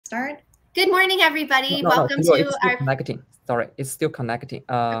start? Good morning, everybody. No, Welcome no, to it's still our... connecting. Sorry, it's still connecting.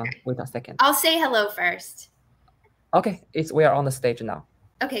 Okay. Wait a second. I'll say hello first. Okay, we are on the stage now.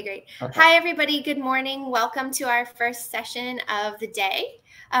 Okay, great. Okay. Hi, everybody. Good morning. Welcome to our first session of the day.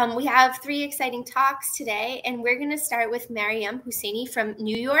 We have 3 exciting talks today, and we're going to start with Maryam Hosseini from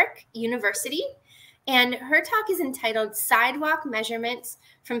New York University. And her talk is entitled Sidewalk Measurements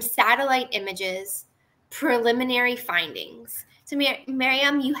from Satellite Images, Preliminary Findings. So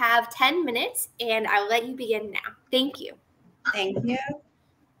Maryam, you have 10 minutes, and I'll let you begin now. Thank you. Thank you.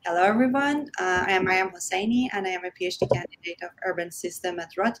 Hello, everyone. I am Maryam Hosseini, and I am a PhD candidate of Urban System at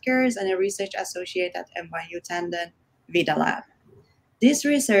Rutgers and a research associate at NYU Tandon Vida Lab. This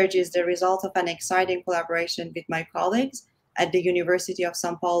research is the result of an exciting collaboration with my colleagues at the University of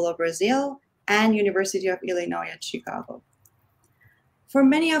São Paulo, Brazil, and University of Illinois at Chicago. For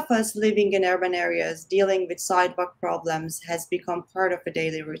many of us living in urban areas, dealing with sidewalk problems has become part of a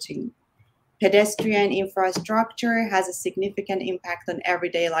daily routine. Pedestrian infrastructure has a significant impact on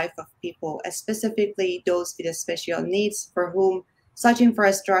everyday life of people, specifically those with special needs for whom such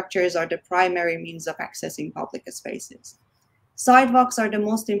infrastructures are the primary means of accessing public spaces. Sidewalks are the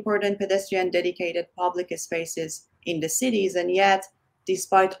most important pedestrian-dedicated public spaces in the cities, and yet,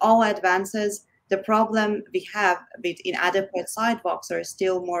 despite all advances, the problem we have with inadequate sidewalks are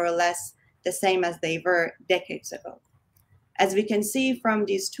still more or less the same as they were decades ago. As we can see from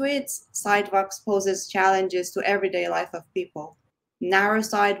these tweets, sidewalks poses challenges to everyday life of people. Narrow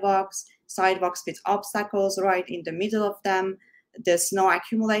sidewalks, sidewalks with obstacles right in the middle of them, the snow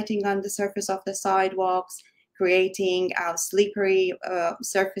accumulating on the surface of the sidewalks, creating slippery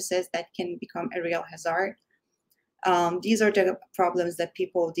surfaces that can become a real hazard. These are the problems that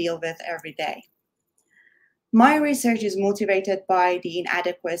people deal with every day. My research is motivated by the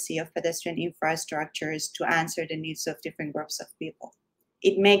inadequacy of pedestrian infrastructures to answer the needs of different groups of people.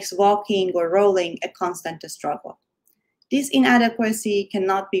 It makes walking or rolling a constant struggle. This inadequacy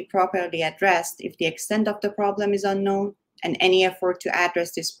cannot be properly addressed if the extent of the problem is unknown, and any effort to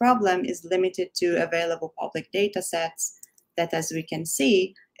address this problem is limited to available public data sets that, as we can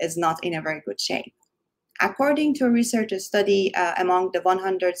see, is not in a very good shape. According to a research study among the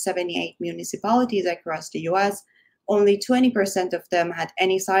 178 municipalities across the US, only 20% of them had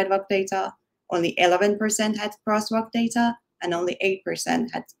any sidewalk data, only 11% had crosswalk data, and only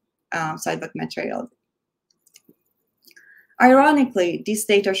 8% had sidewalk material. Ironically, this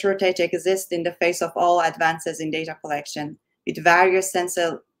data shortage exists in the face of all advances in data collection, with various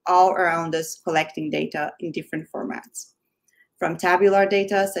sensors all around us collecting data in different formats. From tabular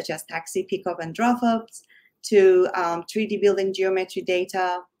data such as taxi pickup and drop-offs, to 3D building geometry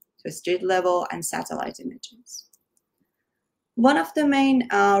data, to street level and satellite images. One of the main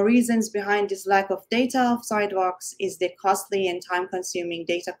reasons behind this lack of data of sidewalks is the costly and time-consuming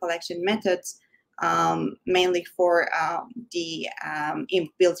data collection methods, mainly for the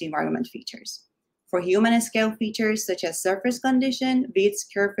built environment features. For human scale features such as surface condition, width,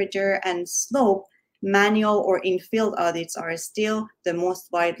 curvature, and slope, manual or in-field audits are still the most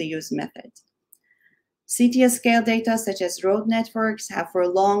widely used method. City scale data such as road networks have for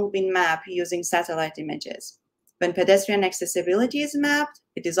long been mapped using satellite images. When pedestrian accessibility is mapped,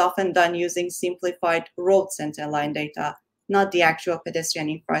 it is often done using simplified road centerline data, not the actual pedestrian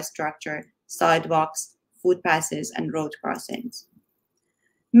infrastructure, sidewalks, footpaths, and road crossings.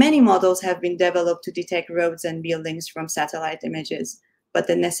 Many models have been developed to detect roads and buildings from satellite images, but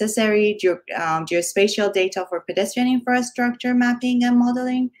the necessary geospatial data for pedestrian infrastructure mapping and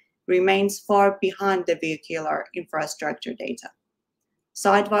modeling remains far behind the vehicular infrastructure data.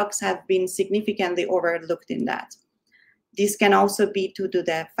 Sidewalks have been significantly overlooked in that. This can also be due to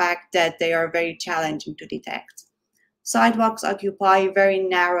the fact that they are very challenging to detect. Sidewalks occupy very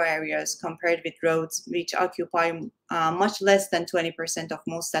narrow areas compared with roads, which occupy much less than 20% of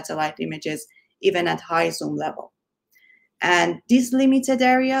most satellite images, even at high zoom level. And this limited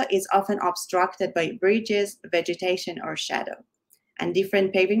area is often obstructed by bridges, vegetation, or shadow. And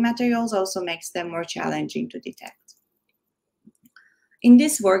different paving materials also makes them more challenging to detect. In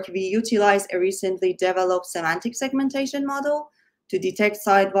this work, we utilize a recently developed semantic segmentation model to detect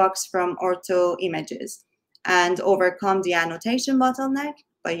sidewalks from ortho images and overcome the annotation bottleneck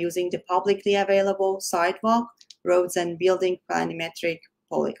by using the publicly available sidewalk, roads, and building planimetric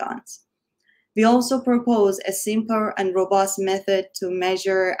polygons. We also propose a simple and robust method to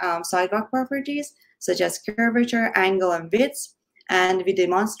measure sidewalk properties, such as curvature, angle, and width, and we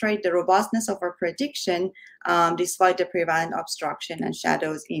demonstrate the robustness of our prediction despite the prevalent obstruction and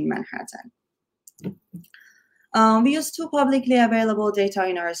shadows in Manhattan. We used 2 publicly available data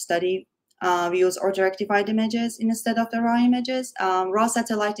in our study. We use orthorectified images instead of the raw images. Raw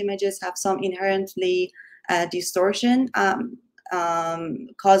satellite images have some inherently distortion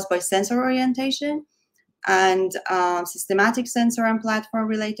caused by sensor orientation and systematic sensor and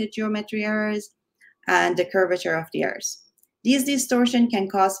platform-related geometry errors and the curvature of the earth. These distortions can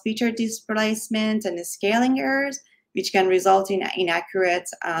cause feature displacement and scaling errors, which can result in inaccurate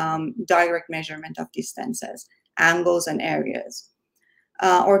direct measurement of distances, angles, and areas.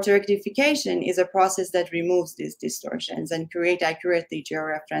 Orthorectification is a process that removes these distortions and creates accurately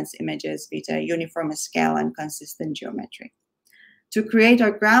georeferenced images with a uniform scale and consistent geometry. To create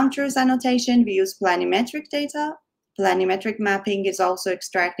our ground truth annotation, we use planimetric data. Planimetric mapping is also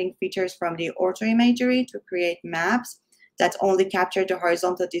extracting features from the orthoimagery to create maps that only capture the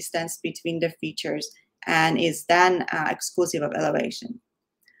horizontal distance between the features and is then exclusive of elevation.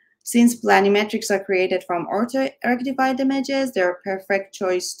 Since planimetrics are created from orthorectified images, they're a perfect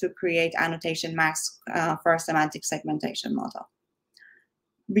choice to create annotation masks for a semantic segmentation model.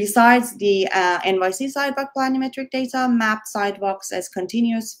 Besides the NYC sidewalk planimetric data, map sidewalks as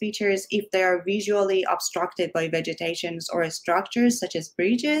continuous features if they are visually obstructed by vegetations or structures such as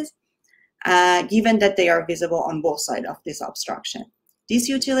bridges, given that they are visible on both sides of this obstruction. This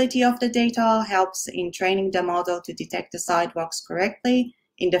utility of the data helps in training the model to detect the sidewalks correctly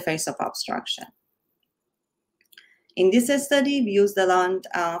in the face of obstruction. In this study, we used around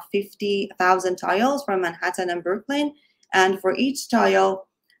 50,000 tiles from Manhattan and Brooklyn, and for each tile,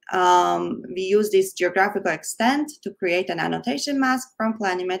 we use this geographical extent to create an annotation mask from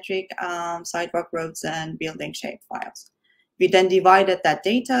planimetric sidewalk roads and building shape files. We then divided that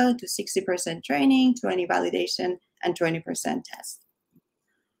data to 60% training, 20% validation, and 20% test.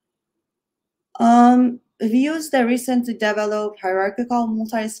 We used the recently developed hierarchical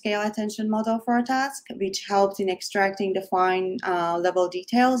multi-scale attention model for a task, which helped in extracting the fine level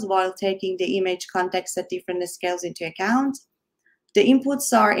details while taking the image context at different scales into account. The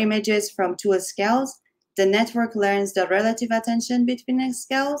inputs are images from two scales. The network learns the relative attention between the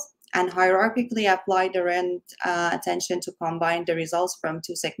scales and hierarchically apply the rent attention to combine the results from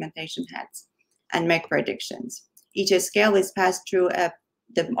two segmentation heads and make predictions. Each scale is passed through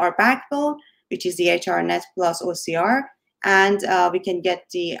our backbone, which is the HRNet plus OCR, and we can get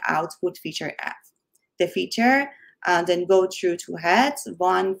the output feature F. The feature then go through two heads,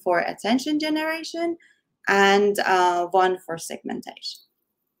 one for attention generation and one for segmentation.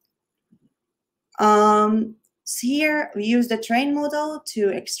 So here we use the train model to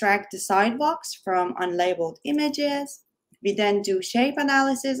extract the sidewalks from unlabeled images. We then do shape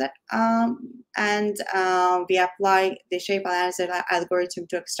analysis and we apply the shape analysis algorithm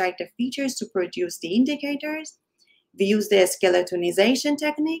to extract the features to produce the indicators. We use the skeletonization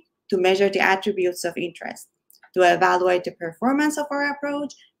technique to measure the attributes of interest. To evaluate the performance of our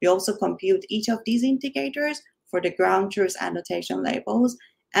approach, we also compute each of these indicators for the ground truth annotation labels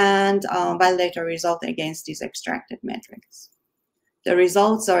and validate our result against these extracted metrics. The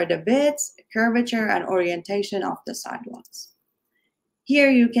results are the width, curvature, and orientation of the sidewalks.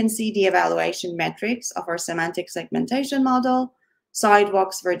 Here you can see the evaluation metrics of our semantic segmentation model.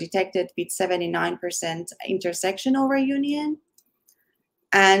 Sidewalks were detected with 79% intersection over union.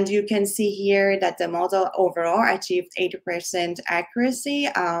 And you can see here that the model overall achieved 80% accuracy,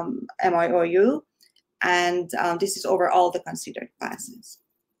 MIOU, and this is over all the considered classes.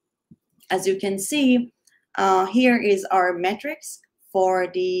 As you can see, here is our metrics for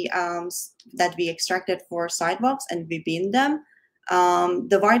the that we extracted for sidewalks, and we binned them.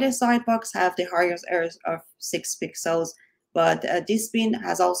 The widest sidewalks have the highest errors of 6 pixels, but this bin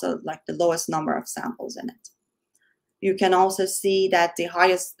has also like the lowest number of samples in it. You can also see that the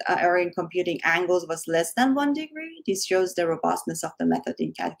highest error in computing angles was less than 1 degree. This shows the robustness of the method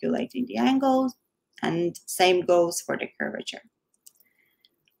in calculating the angles, and same goes for the curvature.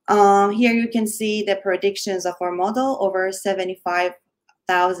 Here you can see the predictions of our model over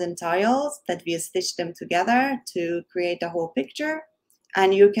 75,000 tiles that we stitched them together to create the whole picture.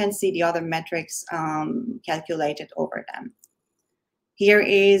 And you can see the other metrics calculated over them. Here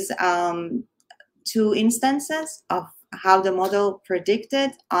is 2 instances of how the model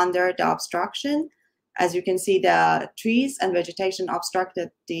predicted under the obstruction. As you can see, the trees and vegetation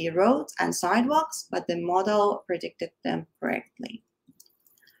obstructed the roads and sidewalks, but the model predicted them correctly.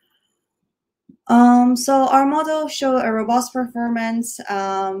 So our model showed a robust performance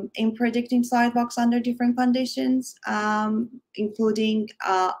in predicting sidewalks under different conditions, including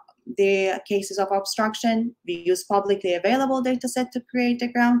the cases of obstruction. We use publicly available dataset to create the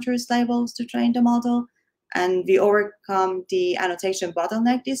ground truth labels to train the model, and we overcome the annotation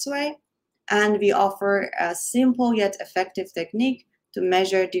bottleneck this way. And we offer a simple yet effective technique to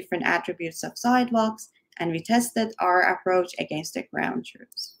measure different attributes of sidewalks, and we tested our approach against the ground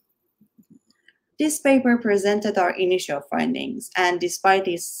truths. This paper presented our initial findings, and despite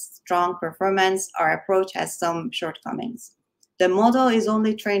its strong performance, our approach has some shortcomings. The model is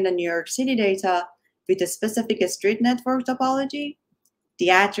only trained on New York City data with a specific street network topology. The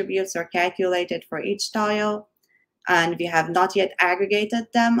attributes are calculated for each tile, and we have not yet aggregated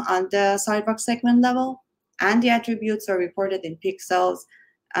them on the sidewalk segment level, and the attributes are reported in pixels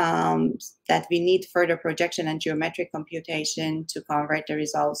that we need further projection and geometric computation to convert the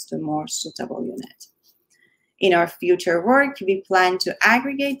results to more suitable unit. In our future work, we plan to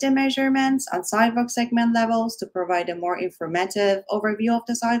aggregate the measurements on sidewalk segment levels to provide a more informative overview of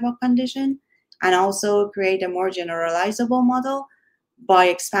the sidewalk condition, and also create a more generalizable model by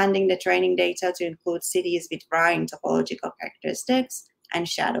expanding the training data to include cities with varying topological characteristics and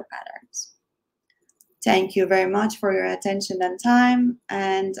shadow patterns. Thank you very much for your attention and time,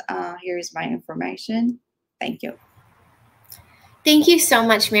 and here is my information. Thank you. Thank you so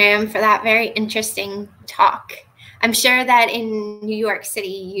much, Maryam, for that very interesting talk. I'm sure that in New York City,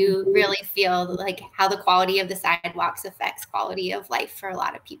 you really feel like how the quality of the sidewalks affects quality of life for a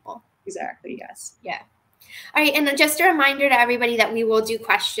lot of people. Exactly, yes. Yeah. All right, and just a reminder to everybody that we will do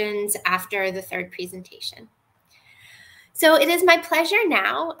questions after the third presentation. So it is my pleasure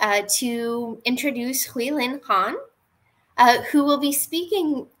now to introduce Huilin Khan, who will be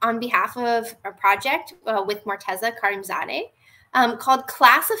speaking on behalf of a project with Morteza Karimzadeh called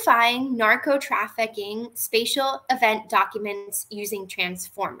Classifying Narcotrafficking Spatial Event Documents Using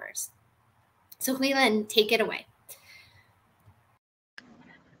Transformers. So Huilin, take it away.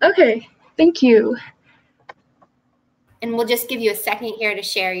 Okay, thank you. And we'll just give you a second here to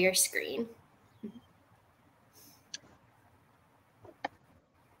share your screen.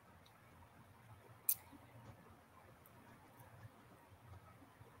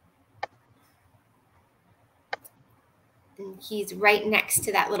 And he's right next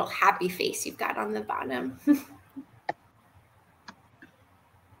to that little happy face you've got on the bottom.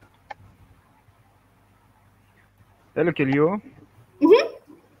 Hello, Kelly. Mm-hmm.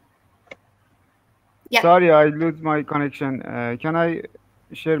 Yep. Sorry, I lose my connection. Can I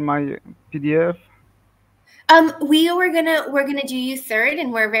share my PDF? We're gonna do you third,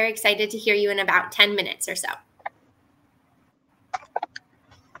 and we're very excited to hear you in about 10 minutes or so.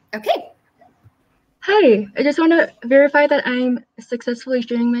 Okay. Hi, I just want to verify that I'm successfully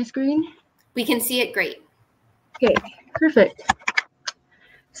sharing my screen. We can see it great. Okay, perfect.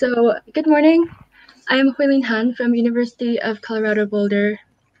 So, good morning. I am Huilin Han from University of Colorado Boulder.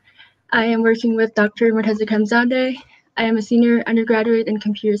 I am working with Dr. Morteza Karimzadeh. I am a senior undergraduate in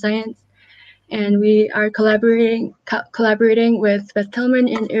computer science, and we are collaborating with Beth Tillman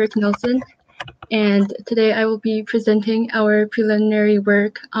and Eric Nelson. And today I will be presenting our preliminary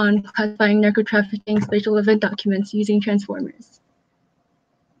work on classifying narcotrafficking spatial event documents using transformers.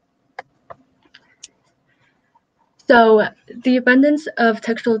 So the abundance of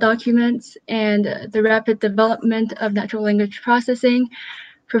textual documents and the rapid development of natural language processing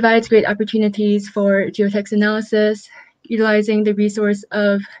provides great opportunities for geotext analysis, utilizing the resource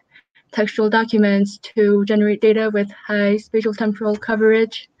of textual documents to generate data with high spatial temporal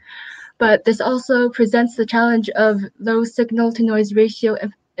coverage. But this also presents the challenge of low signal-to-noise ratio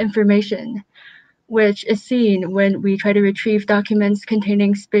information, which is seen when we try to retrieve documents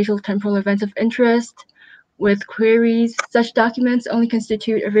containing spatial temporal events of interest. With queries, such documents only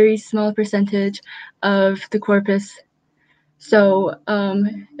constitute a very small percentage of the corpus. So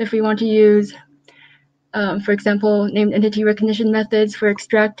if we want to use, for example, named entity recognition methods for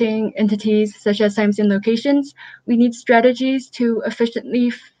extracting entities such as times and locations, we need strategies to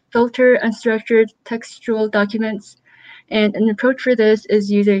efficiently filter unstructured textual documents. And an approach for this is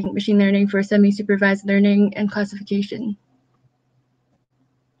using machine learning for semi-supervised learning and classification.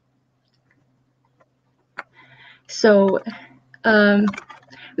 So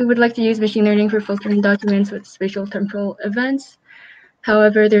we would like to use machine learning for filtering documents with spatial temporal events.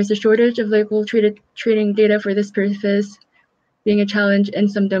 However, there's a shortage of label training data for this purpose, being a challenge in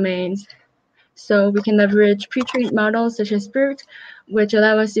some domains. So we can leverage pre-trained models such as BERT, which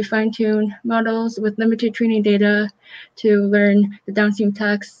allow us to fine-tune models with limited training data to learn the downstream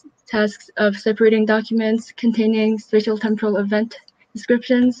tasks of separating documents containing spatial temporal event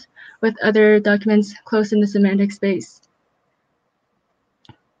descriptions with other documents close in the semantic space.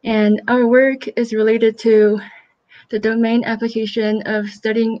 And our work is related to the domain application of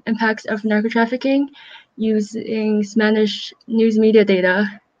studying impacts of narcotrafficking using Spanish news media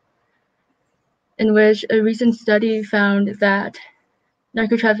data, in which a recent study found that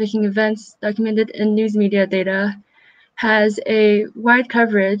narcotrafficking events documented in news media data has a wide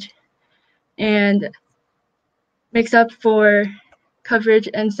coverage and makes up for coverage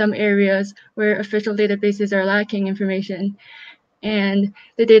in some areas where official databases are lacking information. And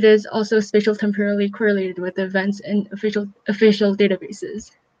the data is also spatial temporally correlated with events in official databases.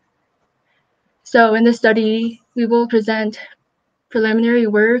 So in this study, we will present preliminary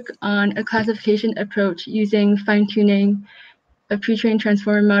work on a classification approach using fine-tuning a pre-trained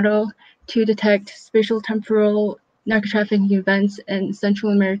transformer model to detect spatial temporal narcotrafficking events in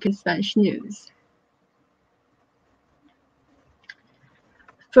Central American Spanish news.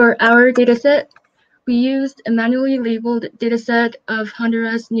 For our dataset, we used a manually labeled dataset of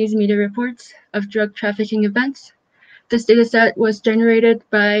Honduras news media reports of drug trafficking events. This dataset was generated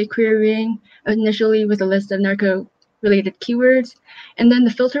by querying initially with a list of narco-related keywords, and then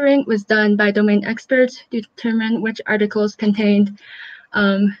the filtering was done by domain experts to determine which articles contained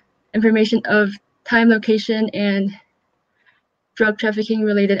information of time, location, and drug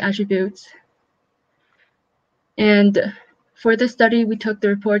trafficking-related attributes. And for this study, we took the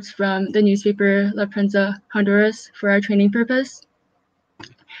reports from the newspaper La Prensa Honduras for our training purpose.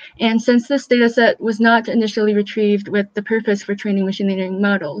 And since this dataset was not initially retrieved with the purpose for training machine learning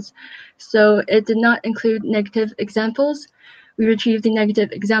models, so it did not include negative examples, we retrieved the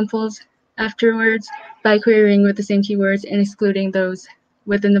negative examples afterwards by querying with the same keywords and excluding those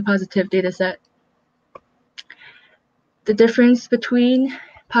within the positive dataset. The difference between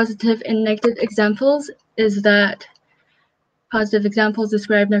positive and negative examples is that positive examples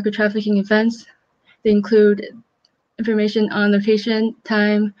describe narcotrafficking events. They include information on location,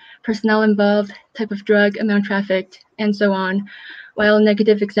 time, personnel involved, type of drug, amount trafficked, and so on, while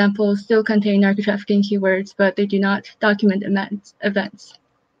negative examples still contain narcotrafficking keywords, but they do not document events.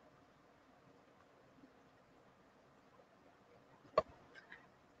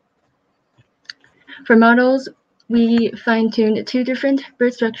 For models, we fine-tuned two different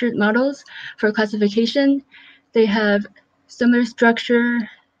bird-structured models for classification. They have similar structure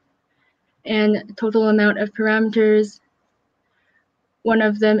and total amount of parameters. One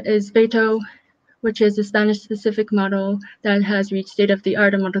of them is Beto, which is a Spanish-specific model that has reached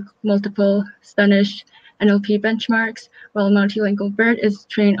state-of-the-art on multiple Spanish NLP benchmarks, while multilingual BERT is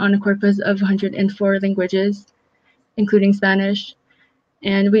trained on a corpus of 104 languages, including Spanish.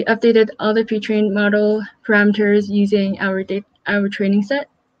 And we updated all the pre-trained model parameters using our training set.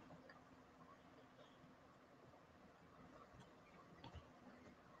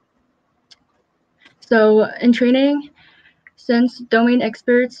 So in training, since domain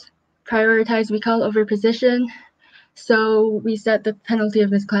experts prioritize recall over precision, so we set the penalty of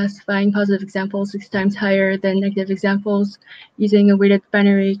misclassifying positive examples 6 times higher than negative examples using a weighted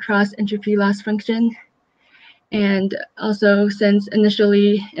binary cross entropy loss function. And also, since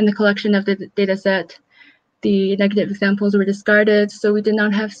initially in the collection of the dataset, the negative examples were discarded, so we did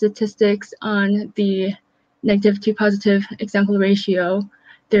not have statistics on the negative to positive example ratio.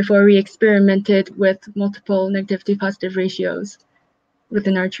 Therefore, we experimented with multiple negative to positive ratios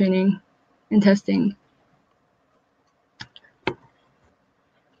within our training and testing.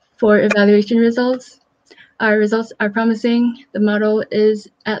 For evaluation results, our results are promising. The model is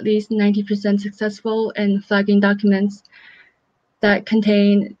at least 90% successful in flagging documents that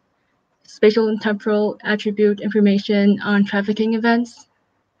contain spatial and temporal attribute information on trafficking events,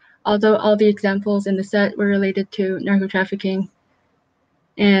 although all the examples in the set were related to narco-trafficking.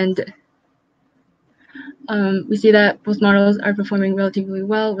 And we see that both models are performing relatively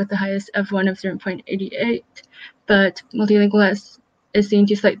well with the highest F1 of 0.88, but multilingual is seen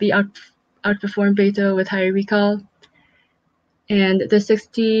to slightly outperform Beto with higher recall. And the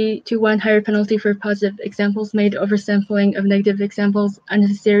 60-to-1 higher penalty for positive examples made oversampling of negative examples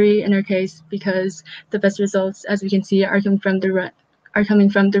unnecessary in our case, because the best results, as we can see, are coming from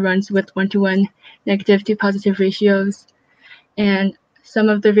the runs with 1-to-1 negative to positive ratios. And some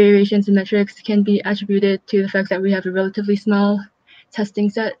of the variations in metrics can be attributed to the fact that we have a relatively small testing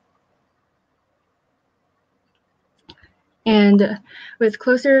set. And with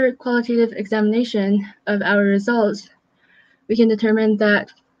closer qualitative examination of our results, we can determine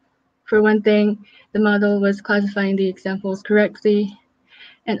that, for one thing, the model was classifying the examples correctly,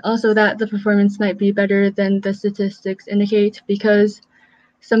 and also that the performance might be better than the statistics indicate, because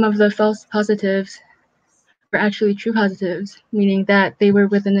some of the false positives were actually true positives, meaning that they were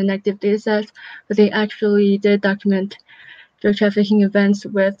within the negative data set, but they actually did document drug trafficking events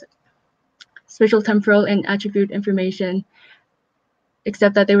with spatial, temporal, and attribute information,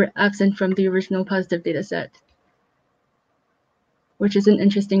 except that they were absent from the original positive data set, which is an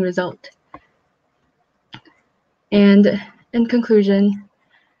interesting result. And in conclusion,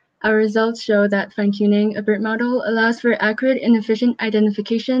 Our results show that fine-tuning a BERT model allows for accurate and efficient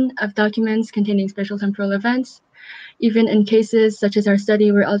identification of documents containing spatial temporal events, even in cases such as our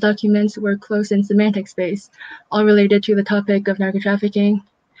study where all documents were close in semantic space, all related to the topic of narcotrafficking,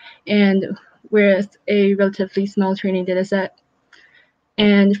 and with a relatively small training data set.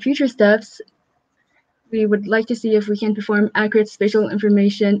 And future steps, we would like to see if we can perform accurate spatial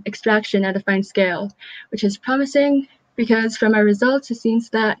information extraction at a fine scale, which is promising because from our results, it seems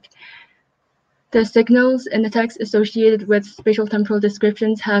that the signals in the text associated with spatial temporal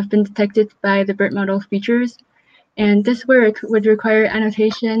descriptions have been detected by the BERT model features, and this work would require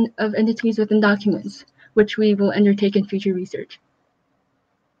annotation of entities within documents, which we will undertake in future research.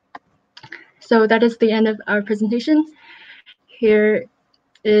 So that is the end of our presentation. Here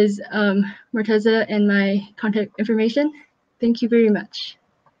is Morteza and my contact information. Thank you very much.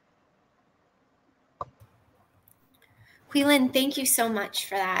 Huilin, thank you so much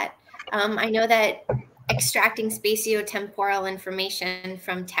for that. I know that extracting spatiotemporal information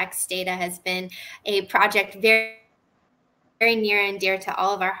from text data has been a project very near and dear to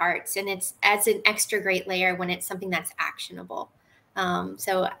all of our hearts, and it's as an extra great layer when it's something that's actionable.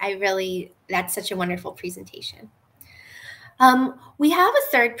 So that's such a wonderful presentation. We have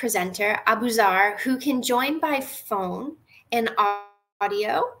a third presenter, Abouzar, who can join by phone and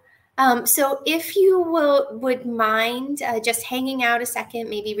audio. So if you would mind just hanging out a second,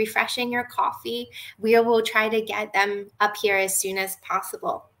 maybe refreshing your coffee, we will try to get them up here as soon as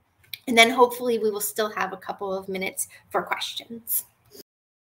possible. And then hopefully we will still have a couple of minutes for questions.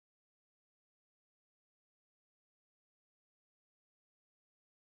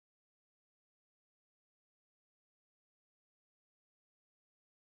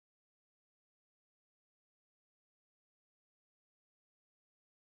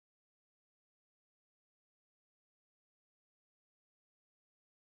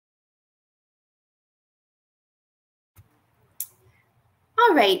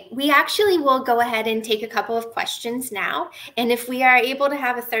 All right, we actually will go ahead and take a couple of questions now. And if we are able to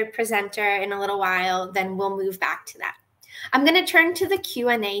have a third presenter in a little while, then we'll move back to that. I'm going to turn to the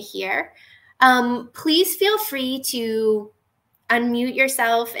Q&A here. Please feel free to unmute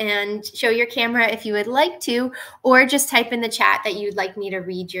yourself and show your camera if you would like to, or just type in the chat that you'd like me to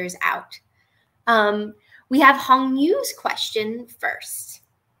read yours out. We have Hong Yu's question first.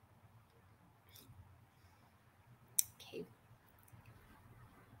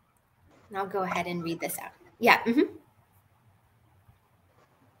 And I'll go ahead and read this out. Yeah.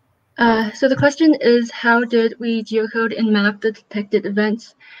 So the question is, how did we geocode and map the detected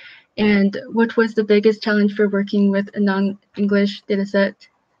events? And what was the biggest challenge for working with a non-English dataset?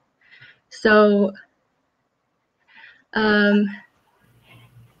 So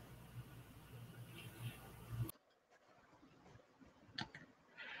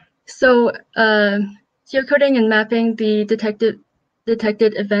geocoding and mapping the detected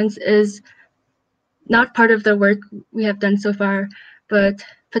events is not part of the work we have done so far, but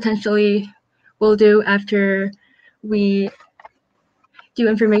potentially we'll do after we do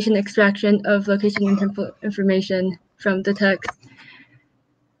information extraction of location and temporal information from the text.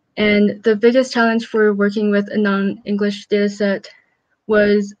 And the biggest challenge for working with a non-English dataset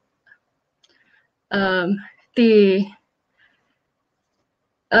was the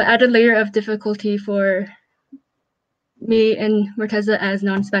added layer of difficulty for me and Morteza as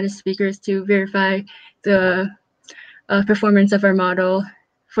non-Spanish speakers to verify the performance of our model.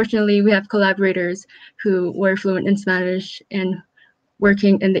 Fortunately, we have collaborators who were fluent in Spanish and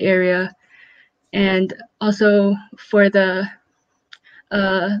working in the area. And also for the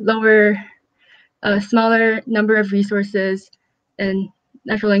smaller number of resources and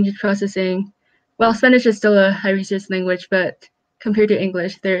natural language processing, well, Spanish is still a high resource language, but compared to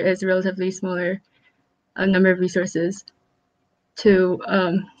English, there is a relatively smaller number of resources to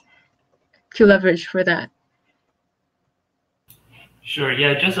leverage for that. Sure.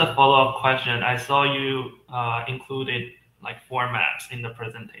 Yeah, just a follow-up question. I saw you included like formats in the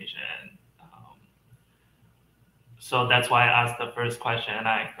presentation. So that's why I asked the first question, and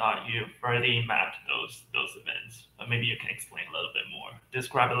I thought you already mapped those events. But maybe you can explain a little bit more.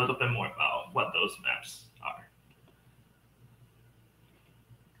 Describe a little bit more about what those maps are.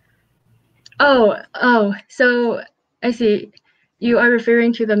 Oh, so I see. You are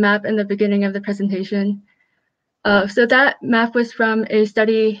referring to the map in the beginning of the presentation. So that map was from a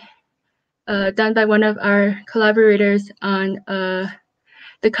study done by one of our collaborators on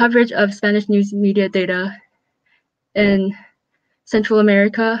the coverage of Spanish news media data in Central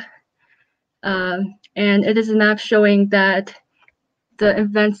America. And it is a map showing that the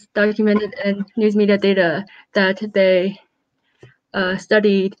events documented in news media data that they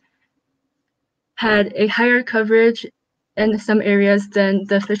studied had a higher coverage in some areas than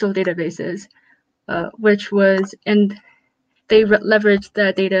the official databases, and they leveraged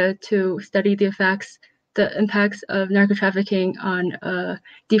that data to study the impacts of narcotrafficking on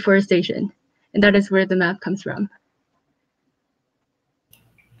deforestation. And that is where the map comes from.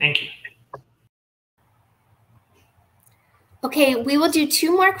 Thank you. Okay, we will do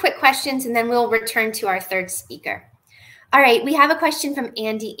 2 more quick questions and then we'll return to our third speaker. All right, we have a question from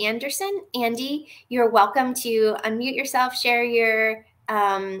Andy Anderson. Andy, you're welcome to unmute yourself, share your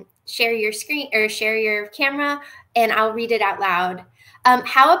screen or share your camera, and I'll read it out loud.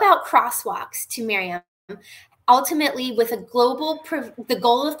 How about crosswalks to Maryam? Ultimately, with the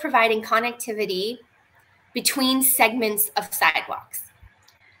goal of providing connectivity between segments of sidewalks.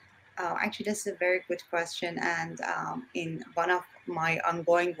 Actually, that's a very good question. And in one of my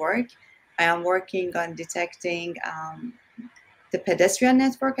ongoing work, I am working on detecting the pedestrian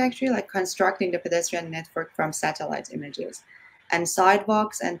network, actually, like constructing the pedestrian network from satellite images. And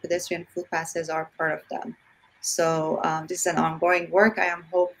sidewalks and pedestrian footpaths are part of them. So this is an ongoing work.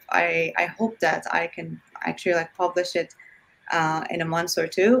 I hope that I can actually like publish it in a month or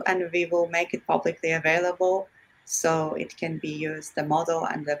 2, and we will make it publicly available so it can be used. The model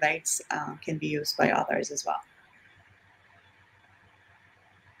and the weights can be used by others as well.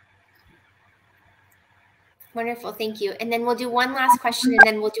 Wonderful, thank you. And then we'll do one last question and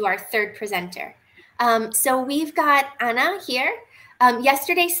then we'll do our third presenter. So we've got Anna here.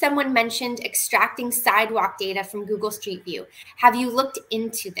 Yesterday, someone mentioned extracting sidewalk data from Google Street View. Have you looked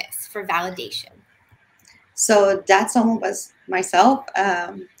into this for validation? So that someone was myself.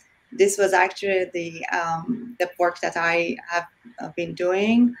 This was actually the work that I have been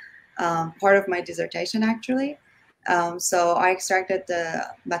doing, part of my dissertation actually. So I extracted the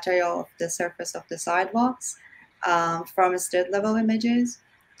material of the surface of the sidewalks from street level images.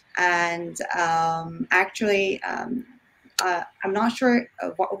 And actually, I'm not sure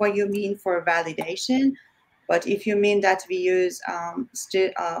what you mean for validation, but if you mean that we use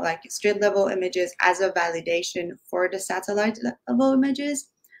street level images as a validation for the satellite level images,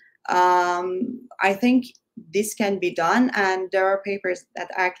 I think this can be done, and there are papers that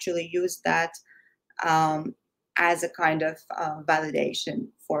actually use that as a kind of validation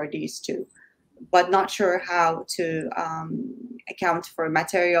for these two, but not sure how to account for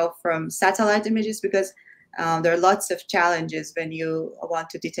material from satellite images, because there are lots of challenges when you want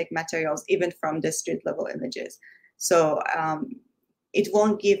to detect materials even from the street level images. So it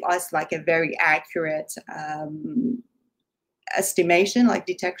won't give us like a very accurate estimation, like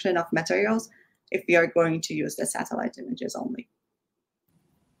detection of materials, if we are going to use the satellite images only.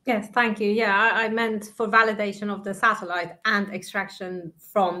 Yes, thank you. Yeah, I meant for validation of the satellite and extraction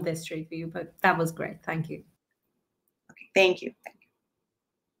from the street view, but that was great. Thank you. Okay, thank you. Thank you.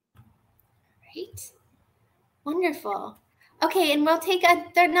 Great. Wonderful. Okay, and we'll take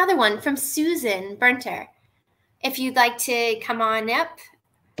another one from Susan Bernter. If you'd like to come on up.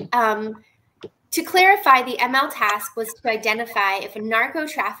 To clarify, the ML task was to identify if a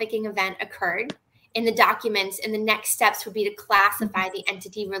narco-trafficking event occurred in the documents, and the next steps would be to classify the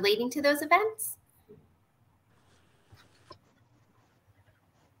entity relating to those events.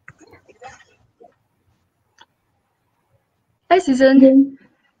 Hi, Susan.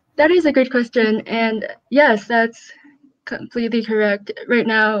 That is a good question. And yes, that's completely correct. Right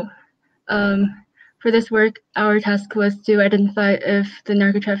now, for this work, our task was to identify if the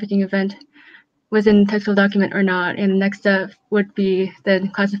narco-trafficking event was in the textual document or not. And the next step would be then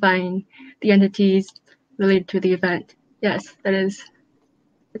classifying the entities related to the event. Yes, that is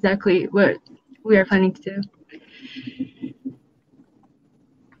exactly what we are planning to do.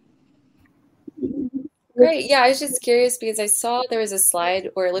 Great. Yeah, I was just curious because I saw there was a slide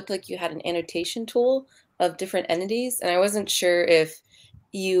where it looked like you had an annotation tool of different entities, and I wasn't sure if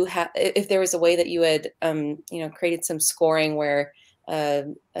if there was a way that you had created some scoring where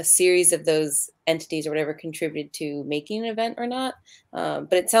a series of those entities or whatever contributed to making an event or not.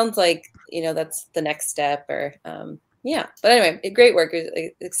 But it sounds like that's the next step, or yeah. But anyway, great work. It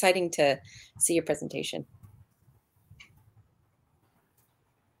was exciting to see your presentation.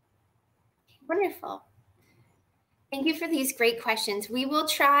 Wonderful. Thank you for these great questions. We will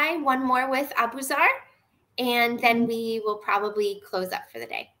try one more with Abouzar, and then we will probably close up for the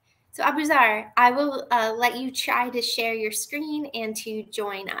day. So Abouzar, I will let you try to share your screen and to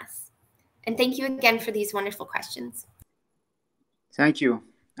join us. And thank you again for these wonderful questions. Thank you.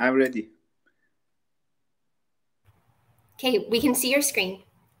 I'm ready. Okay, we can see your screen.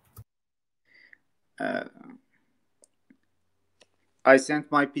 I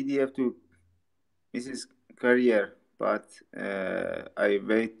sent my PDF to Mrs. Carrier, but I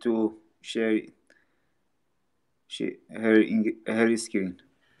wait to share her screen.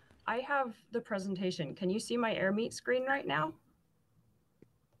 I have the presentation. Can you see my AirMeet screen right now?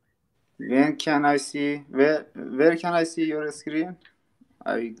 When can I see? Where can I see your screen?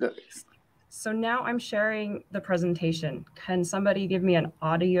 So now I'm sharing the presentation. Can somebody give me an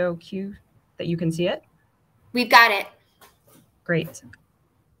audio cue that you can see it? We've got it. Great.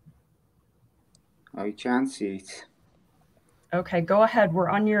 I can't see it. Okay, go ahead. We're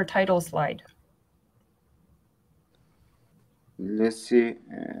on your title slide. Let's see.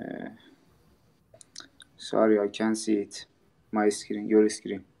 Sorry, I can't see it. My screen, your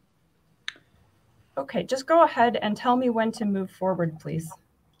screen. Okay, just go ahead and tell me when to move forward, please.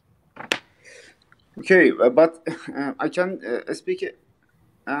 Okay, but I can speak it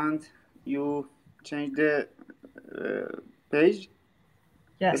and you change the page?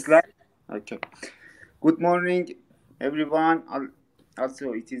 Yes. Slide? Okay. Good morning, everyone.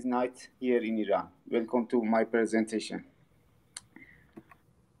 Also, it is night here in Iran. Welcome to my presentation.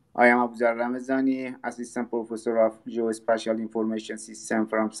 I am Abouzar Ramezani, Assistant Professor of Geospatial Information System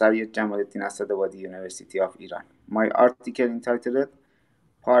from Syed Jamaleddin Asadabadi University of Iran. My article entitled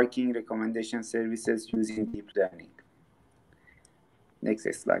Parking Recommendation Services Using Deep Learning. Next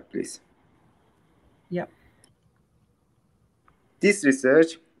slide, please. Yep. This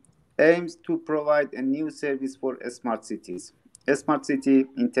research aims to provide a new service for smart cities. A smart city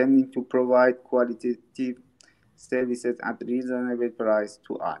intending to provide qualitative services at reasonable price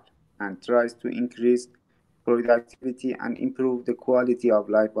to all, and tries to increase productivity and improve the quality of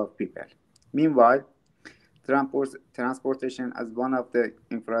life of people. Meanwhile, transportation as one of the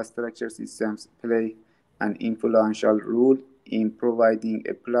infrastructure systems play an influential role in providing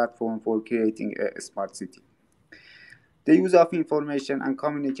a platform for creating a smart city. The use of information and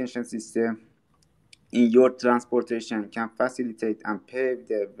communication system in your transportation can facilitate and pave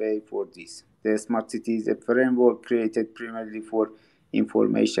the way for this. The smart city is a framework created primarily for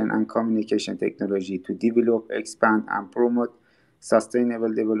information and communication technology to develop, expand, and promote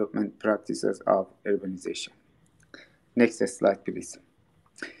sustainable development practices of urbanization. Next slide, please.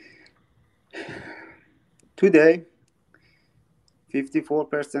 Today,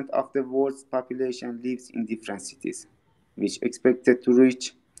 54% of the world's population lives in different cities, which is expected to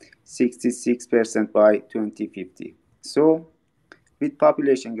reach 66% by 2050. So, with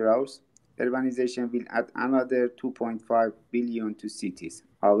population growth, urbanization will add another 2.5 billion to cities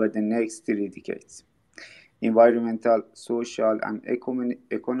over the next 3 decades. Environmental, social, and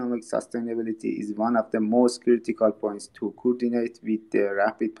economic sustainability is one of the most critical points to coordinate with the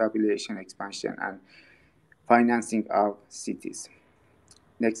rapid population expansion and financing of cities.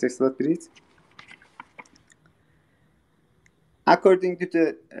 Next slide, please. According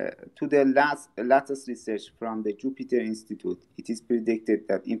to the latest research from the Jupiter Institute, it is predicted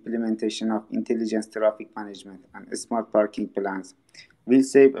that implementation of intelligent traffic management and smart parking plans will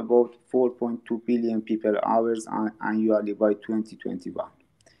save about 4.2 billion people hours annually by 2021.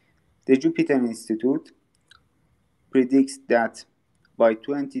 The Jupiter Institute predicts that by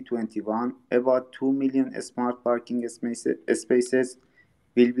 2021, about 2 million smart parking spaces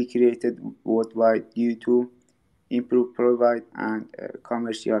will be created worldwide due to improved private and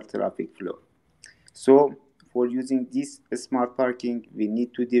commercial traffic flow. So, for using this smart parking, we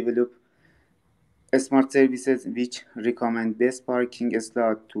need to develop smart services which recommend best parking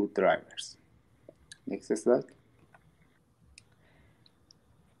slot to drivers. Next slide.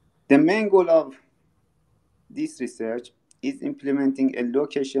 The main goal of this research is implementing a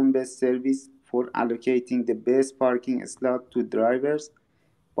location-based service for allocating the best parking slot to drivers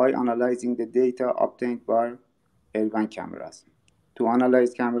by analyzing the data obtained by urban cameras. To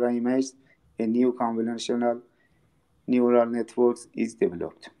analyze camera images, a new convolutional neural network is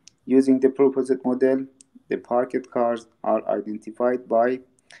developed. Using the proposed model, the parked cars are identified by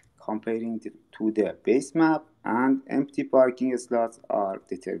comparing to the base map, and empty parking slots are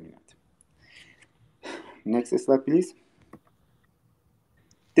determined. Next slide, please.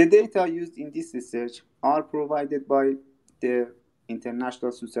 The data used in this research are provided by the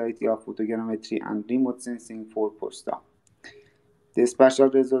International Society of Photogrammetry and Remote Sensing for POSTA. The spatial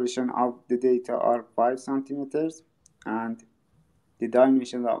resolution of the data are 5 centimeters, and the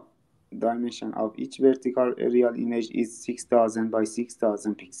dimension of each vertical aerial image is 6,000 by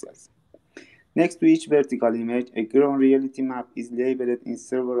 6,000 pixels. Next to each vertical image, a ground reality map is labeled in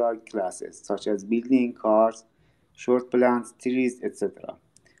several classes, such as building, cars, short plants, trees, etc.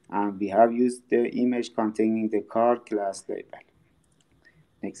 And we have used the image containing the car class label.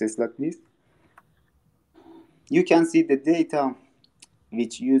 Next slide, please. You can see the data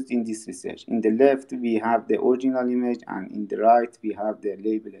which used in this research. In the left, we have the original image, and in the right, we have the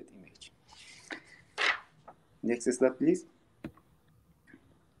labeled image. Next slide, please.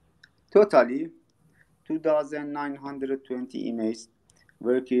 Totally, 2,920 images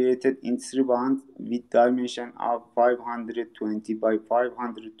were created in 3 bands with dimension of 520 by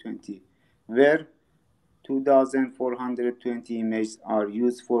 520, where 2,420 images are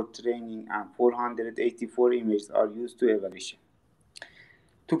used for training and 484 images are used to evaluation.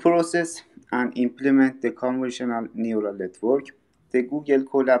 To process and implement the convolutional neural network, the Google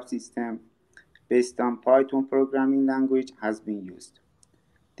Colab system based on Python programming language has been used.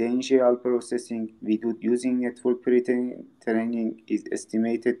 The initial processing without using network pre-training is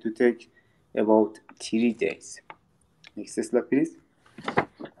estimated to take about 3 days. Next slide, please.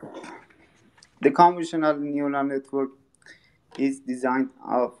 The convolutional neural network is designed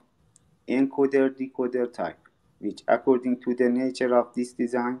of encoder-decoder type, which according to the nature of this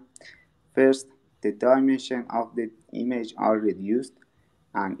design, first, the dimension of the image are reduced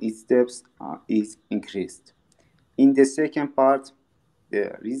and its depth is increased. In the second part,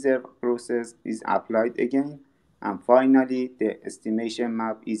 the reserve process is applied again, and finally, the estimation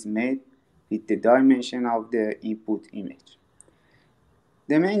map is made with the dimension of the input image.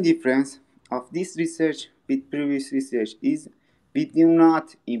 The main difference of this research with previous research is we do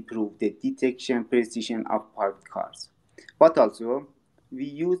not improve the detection precision of parked cars, but also we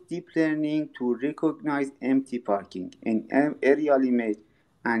use deep learning to recognize empty parking in an aerial image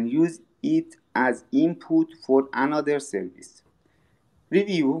and use it as input for another service.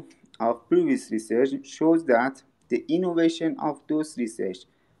 Review of previous research shows that the innovation of those research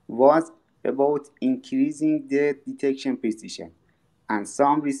was about increasing the detection precision, and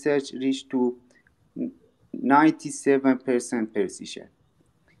some research reached to 97% precision.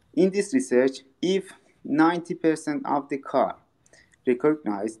 In this research, if 90% of the car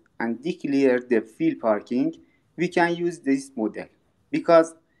recognize and declare the field parking, we can use this model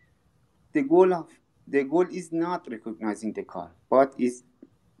because the goal is not recognizing the car, but is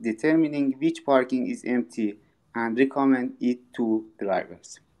determining which parking is empty and recommend it to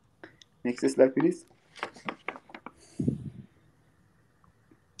drivers. Next slide, please.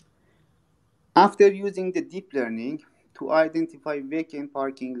 After using the deep learning to identify vacant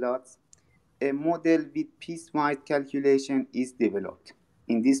parking lots, a model with piecewise calculation is developed.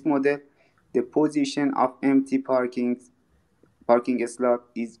 In this model, the position of empty parking slot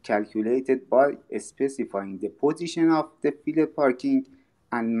is calculated by specifying the position of the filled parking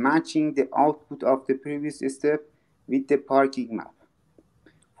and matching the output of the previous step with the parking map.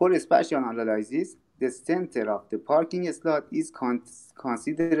 For spatial analysis, the center of the parking slot is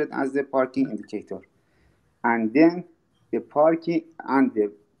considered as the parking indicator, and then the parking and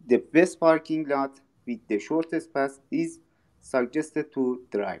the best parking lot with the shortest path is suggested to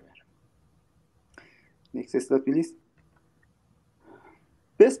driver. Next slide, please.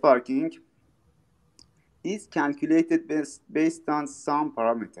 Best parking is calculated based on some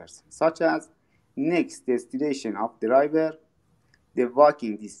parameters, such as next destination of driver, the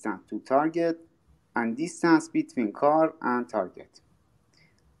walking distance to target, and distance between car and target,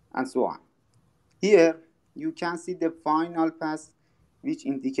 and so on. Here, you can see the final path which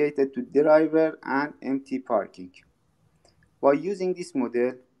indicated to driver and empty parking. By using this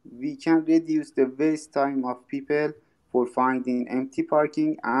model, we can reduce the waste time of people for finding empty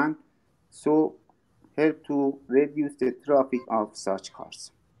parking and so help to reduce the traffic of such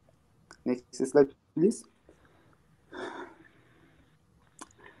cars. Next slide, please.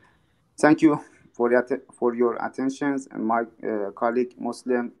 Thank you for your attention. My colleague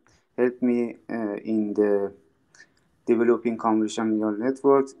Muslim helped me in the developing convolutional neural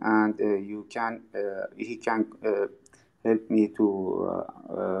networks, and he can help me to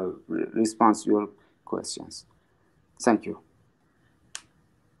respond to your questions. Thank you.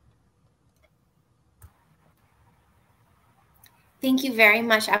 Thank you very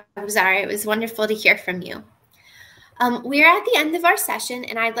much, Abouzar. It was wonderful to hear from you. We're at the end of our session,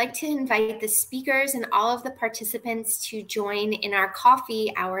 and I'd like to invite the speakers and all of the participants to join in our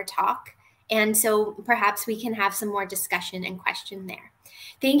coffee hour talk. And so perhaps we can have some more discussion and question there.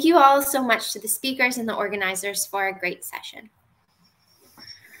 Thank you all so much to the speakers and the organizers for a great session.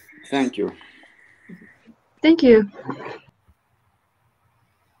 Thank you. Thank you.